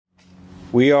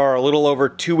We are a little over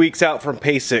 2 weeks out from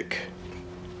PASIC,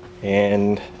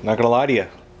 and not gonna lie to you,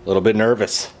 a little bit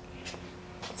nervous.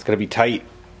 It's gonna be tight.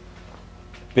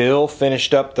 Bill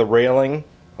finished up the railing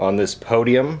on this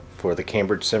podium for the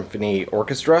Cambridge Symphony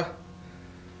Orchestra.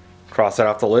 Cross that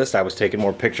off the list. I was taking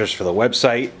more pictures for the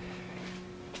website.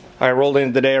 I rolled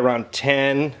in today around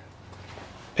 10,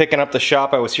 picking up the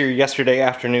shop. I was here yesterday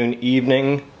afternoon,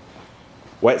 evening,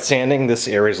 wet sanding. This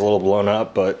area's a little blown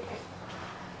up, but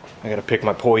I gotta pick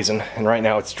my poison, and right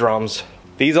now it's drums.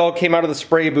 These all came out of the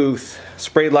spray booth,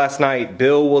 sprayed last night.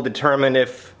 Bill will determine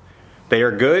if they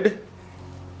are good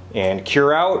and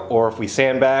cure out, or if we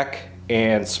sand back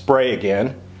and spray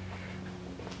again.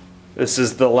 This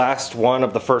is the last one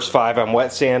of the first 5 I'm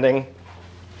wet sanding.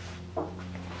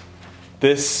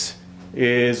 This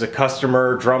is a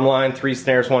customer drumline, 3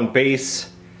 snares, 1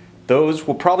 bass. Those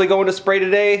will probably go into spray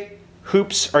today.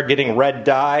 Hoops are getting red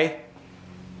dye.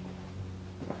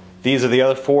 These are the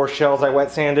other 4 shells I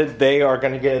wet sanded. They are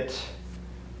gonna get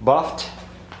buffed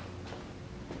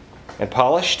and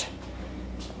polished.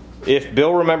 If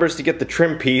Bill remembers to get the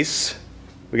trim piece,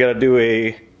 we gotta do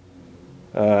a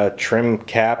trim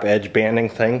cap edge banding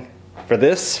thing for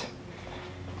this.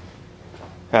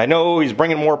 I know he's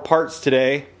bringing more parts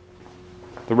today.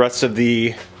 The rest of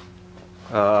the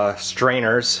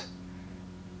strainers.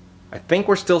 I think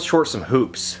we're still short some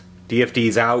hoops.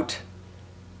 DFD's out.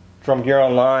 Drum Gear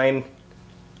Online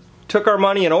took our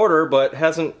money in order, but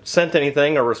hasn't sent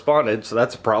anything or responded, so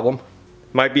that's a problem.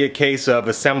 Might be a case of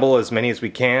assemble as many as we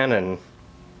can and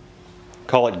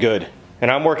call it good.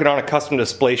 And I'm working on a custom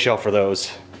display shelf for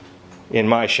those in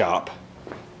my shop.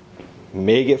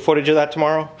 May get footage of that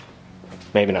tomorrow,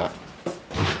 maybe not.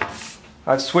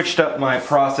 I've switched up my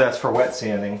process for wet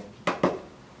sanding.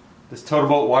 This Total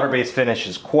Boat water-based finish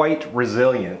is quite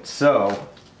resilient, so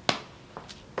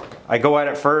I go at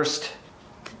it first,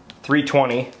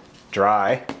 320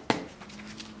 dry.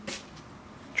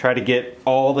 Try to get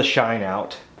all the shine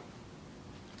out.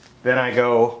 Then I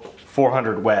go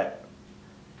 400 wet.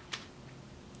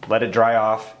 Let it dry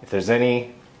off. If there's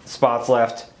any spots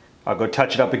left, I'll go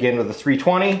touch it up again with a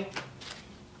 320.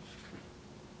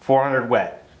 400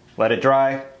 wet. Let it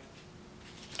dry.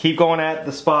 Keep going at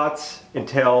the spots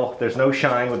until there's no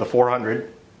shine with the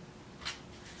 400.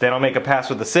 Then I'll make a pass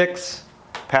with the 6.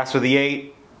 Pass with the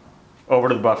 8, over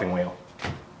to the buffing wheel.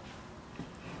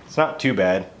 It's not too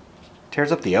bad. Tears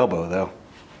up the elbow though.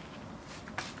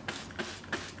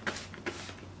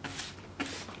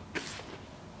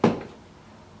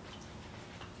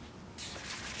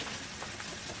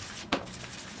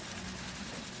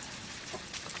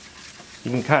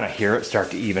 You can kind of hear it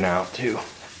start to even out too.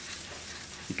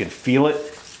 You can feel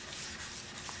it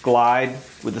glide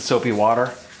with the soapy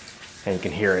water, and you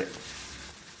can hear it.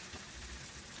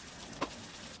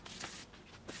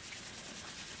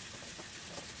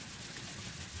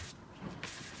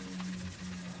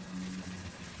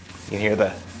 You can hear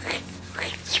the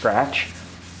scratch.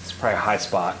 It's probably a high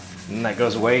spot. And then that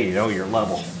goes away, you know you're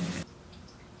level. 1,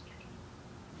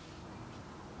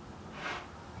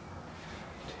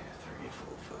 2, 3,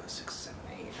 4, 5, 6, 7,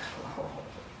 8. Oh.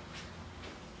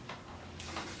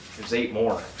 There's 8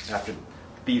 more. After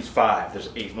these 5, there's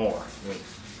 8 more. I mean,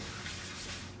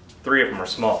 3 of them are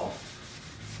small.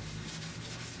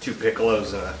 2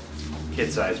 piccolos and a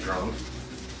kid-sized drum.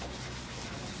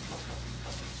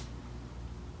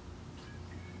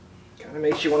 Kind of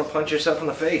makes you want to punch yourself in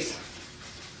the face.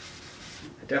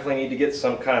 I definitely need to get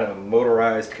some kind of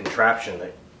motorized contraption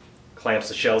that clamps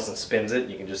the shells and spins it.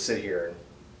 You can just sit here and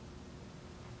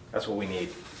that's what we need.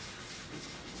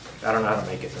 I don't know how to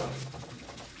make it though.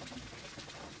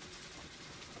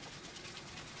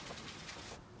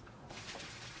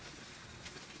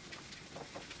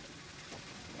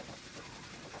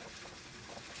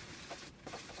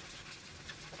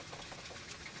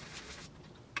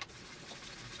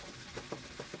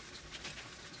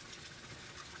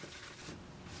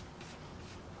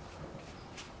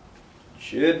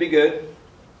 Should be good.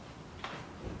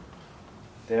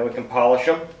 Then we can polish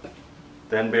them,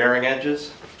 then bearing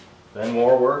edges, then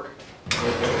more work.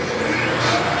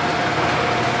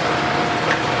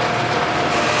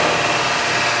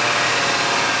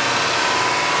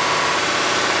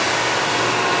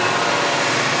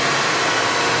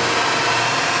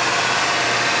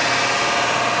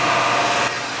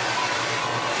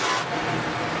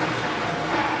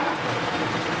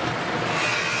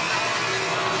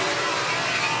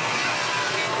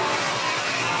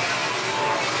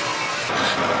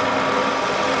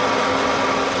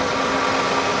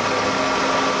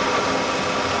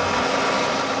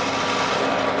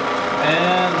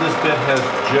 And this bit has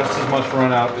just as much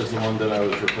run out as the one that I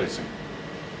was replacing.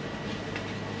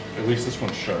 At least this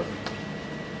one's sharp.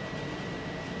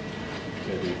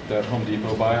 Okay, dude, that Home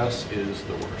Depot bias is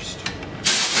the worst.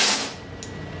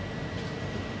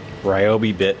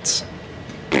 Ryobi bits.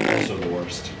 Also the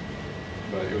worst.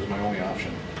 But it was my only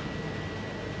option.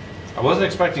 I wasn't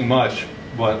expecting much,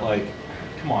 but like,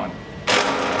 come on.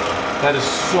 That is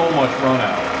so much run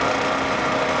out.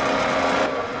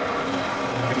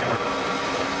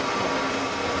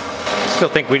 Still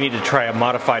think we need to try a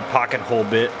modified pocket hole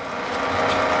bit.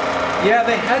 Yeah,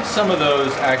 they had some of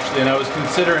those actually, and I was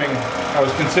considering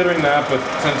that, but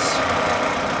since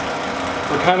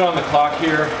we're kind of on the clock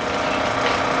here,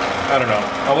 I don't know.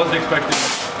 I wasn't expecting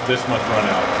this much run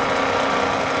out.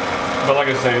 But like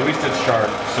I say, at least it's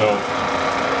sharp, so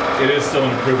it is still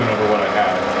an improvement over what I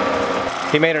had.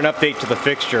 He made an update to the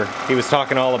fixture. He was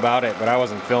talking all about it, but I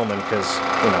wasn't filming because,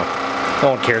 you know, no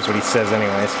one cares what he says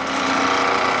anyways.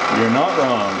 You're not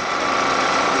wrong.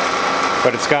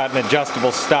 But it's got an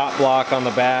adjustable stop block on the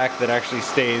back that actually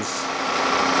stays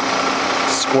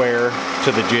square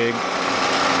to the jig.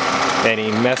 And he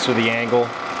messed with the angle.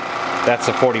 That's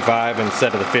a 45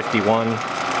 instead of the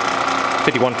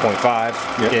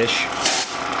 51.5-ish. Yep.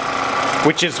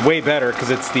 Which is way better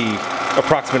because it's the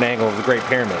approximate angle of the Great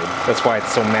Pyramid. That's why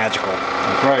it's so magical.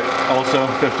 That's right. Also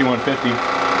 5150.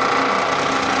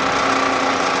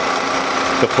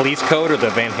 The Police Code or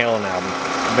the Van Halen album?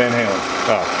 Van Halen.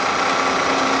 Oh.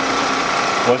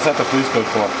 What's that the Police Code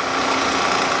for?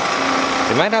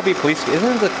 It might not be police.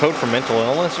 Isn't it the code for mental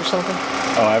illness or something?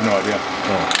 Oh, I have no idea.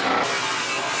 Oh.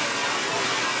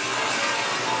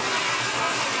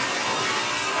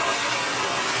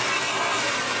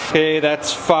 Okay,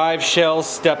 that's 5 shells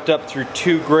stepped up through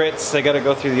 2 grits. I gotta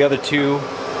go through the other 2.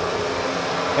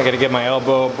 I gotta get my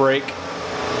elbow break.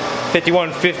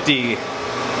 5150,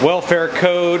 welfare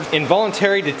code,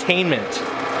 involuntary detainment.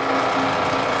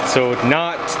 So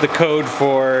not the code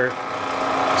for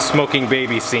smoking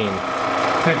baby scene.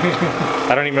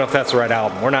 I don't even know if that's the right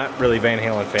album. We're not really Van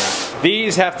Halen fans.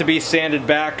 These have to be sanded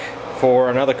back for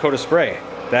another coat of spray.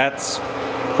 That's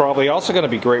probably also gonna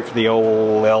be great for the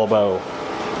old elbow.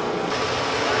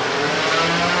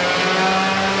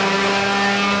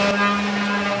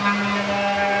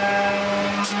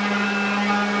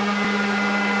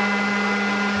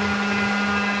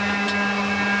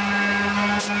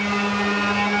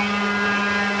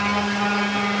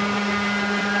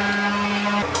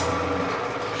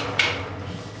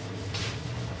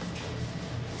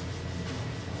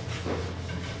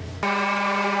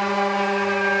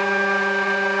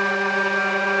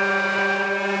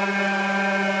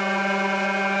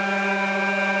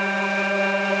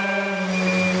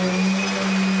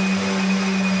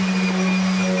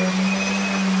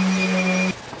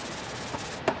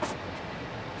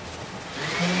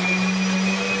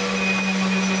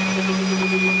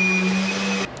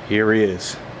 Here he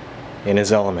is, in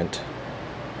his element,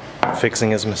 fixing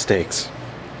his mistakes.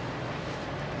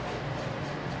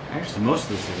 Actually, most of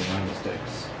this is my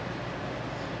mistakes.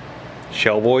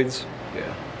 Shell voids?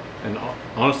 Yeah. And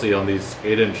honestly, on these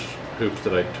 8-inch hoops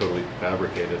that I totally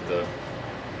fabricated, the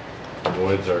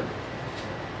voids are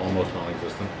almost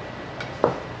non-existent.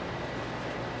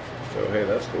 So hey,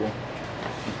 that's cool.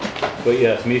 But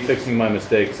yes, me fixing my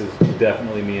mistakes is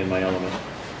definitely me in my element.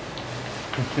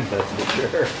 That's for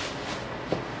sure.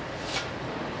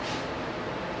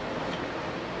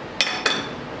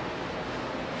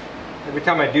 Every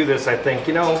time I do this, I think,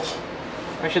 you know,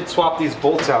 I should swap these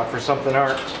bolts out for something that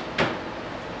aren't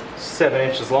 7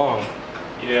 inches long.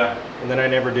 Yeah. And then I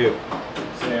never do.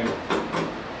 Same.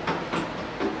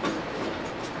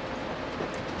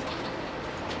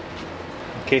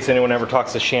 In case anyone ever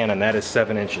talks to Shannon, that is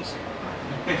 7 inches.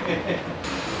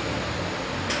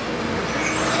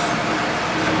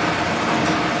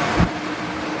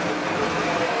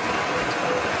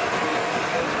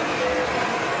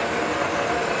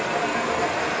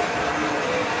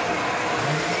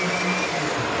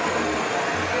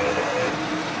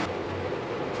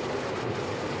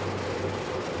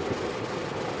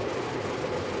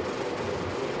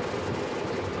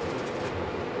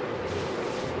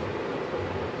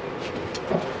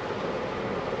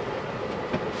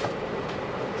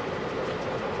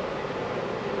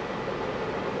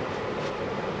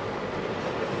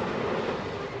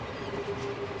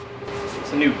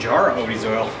 It's a new jar of Odie's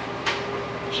oil.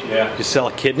 Yeah. You sell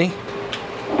a kidney?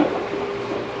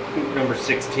 Hoop number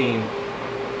 16.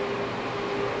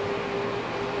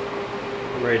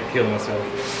 I'm ready to kill myself.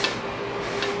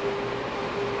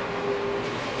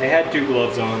 I had 2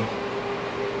 gloves on.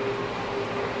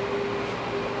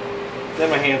 Then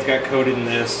my hands got coated in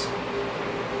this.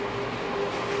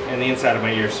 And the inside of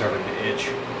my ear started to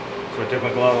itch. So I took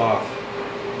my glove off.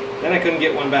 Then I couldn't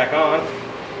get one back on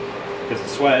because of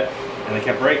sweat, and they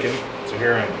kept breaking, so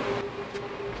here I am.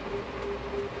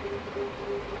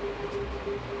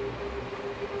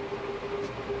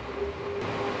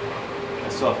 I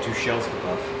still have 2 shells to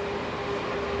buff.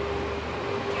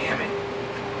 Damn it.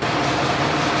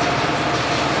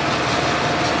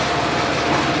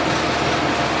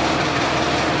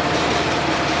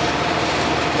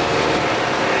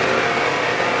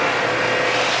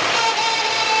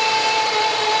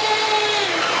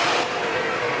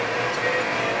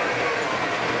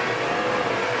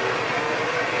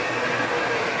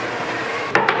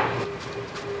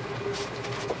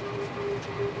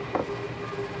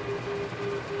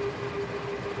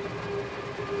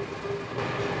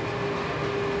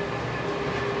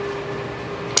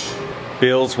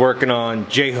 Bill's working on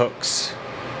J-hooks.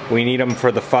 We need them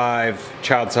for the 5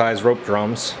 child-size rope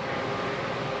drums.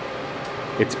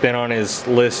 It's been on his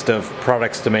list of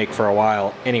products to make for a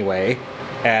while anyway.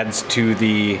 Adds to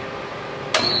the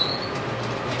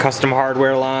custom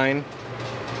hardware line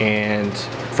and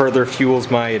further fuels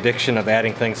my addiction of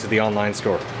adding things to the online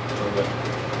store.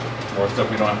 More stuff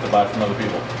we don't have to buy from other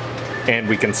people. And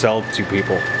we can sell to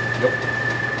people. Yep.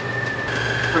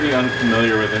 Pretty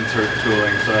unfamiliar with insert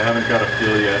tooling, so I haven't got a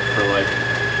feel yet for like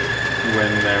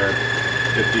when they're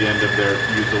at the end of their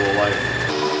usable life.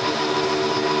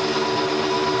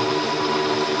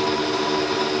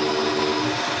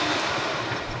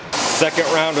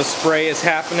 Second round of spray is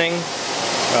happening.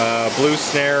 Blue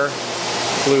snare,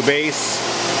 blue bass.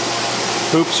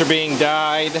 Hoops are being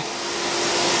dyed.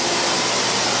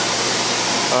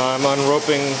 I'm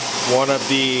unroping one of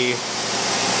the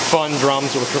fun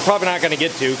drums, which we're probably not going to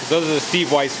get to because those are the Steve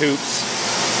Weiss hoops.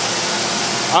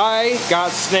 I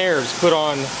got snares put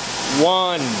on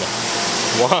one.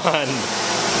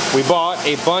 We bought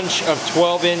a bunch of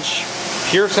 12-inch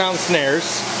Pure Sound snares.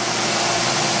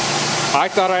 I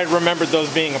thought I had remembered those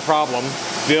being a problem.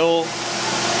 Bill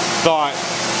thought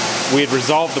we had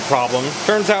resolved the problem.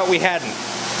 Turns out we hadn't.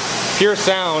 Pure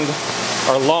Sound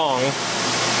are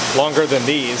longer than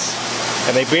these,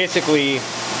 and they basically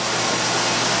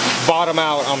bottom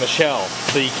out on the shell,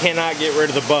 so you cannot get rid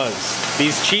of the buzz.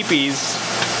 These cheapies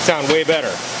sound way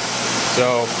better.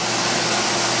 So,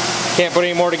 can't put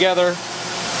any more together.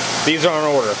 These are on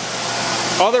order.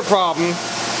 Other problem,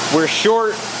 we're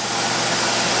short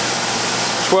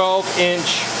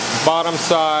 12-inch bottom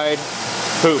side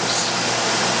hoops.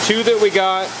 2 that we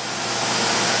got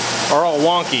are all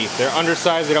wonky. They're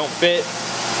undersized, they don't fit.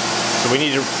 So we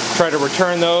need to try to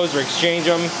return those or exchange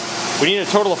them. We need a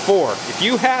total of 4. If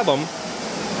you have them,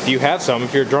 if you have some,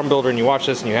 if you're a drum builder and you watch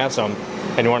this and you have some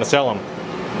and you want to sell them,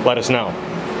 let us know.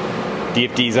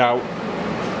 DFD's out.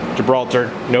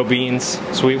 Gibraltar, no beans.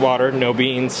 Sweetwater, no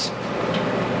beans.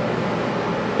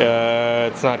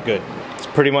 It's not good. It's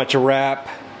pretty much a wrap.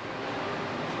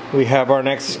 We have our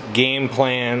next game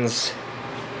plans.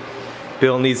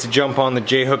 Bill needs to jump on the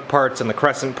J-hook parts and the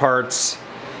crescent parts.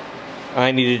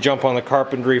 I need to jump on the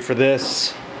carpentry for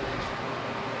this.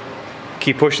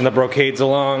 Keep pushing the brocades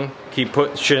along, keep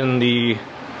pushing the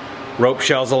rope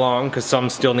shells along, because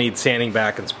some still need sanding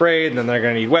back and sprayed, and then they're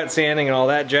going to need wet sanding and all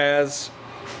that jazz.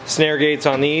 Snare gates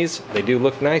on these, they do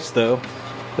look nice though.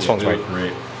 This one's my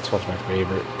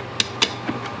favorite.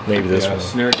 Maybe this one.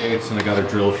 Snare gates, and I got a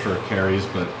drill for carries,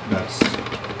 but that's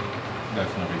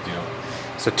no big deal.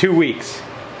 So 2 weeks.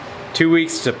 2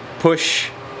 weeks to push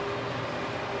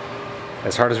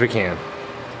as hard as we can.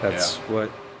 That's what